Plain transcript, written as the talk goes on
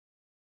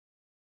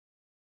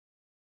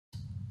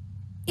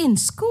In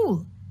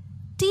school,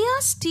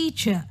 Tia's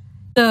teacher,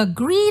 the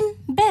green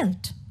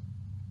belt.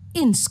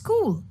 In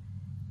school,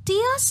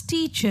 Tia's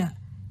teacher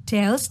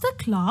tells the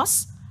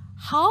class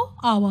how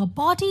our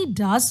body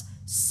does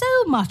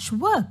so much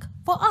work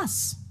for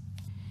us.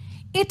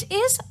 It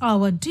is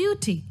our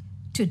duty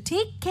to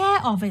take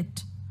care of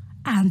it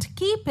and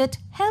keep it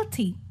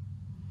healthy.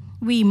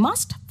 We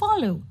must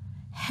follow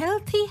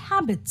healthy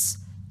habits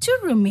to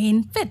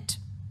remain fit.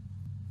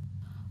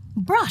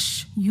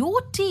 Brush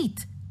your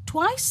teeth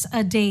twice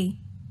a day.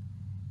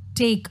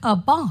 Take a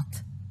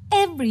bath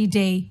every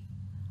day.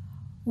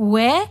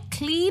 Wear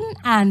clean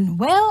and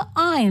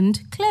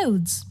well-ironed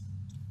clothes.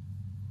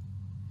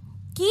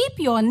 Keep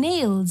your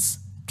nails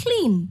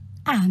clean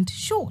and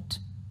short.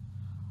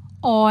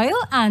 Oil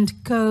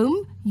and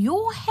comb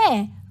your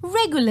hair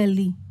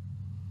regularly.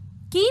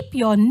 Keep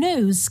your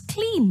nose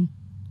clean.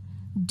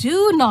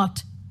 Do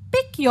not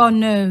pick your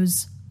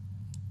nose.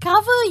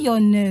 Cover your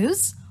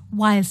nose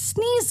while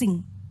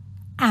sneezing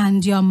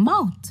and your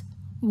mouth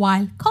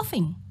while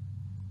coughing.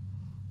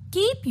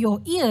 Keep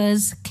your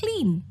ears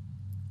clean.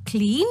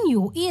 Clean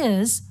your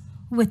ears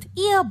with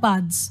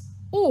earbuds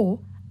or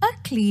a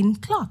clean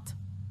cloth.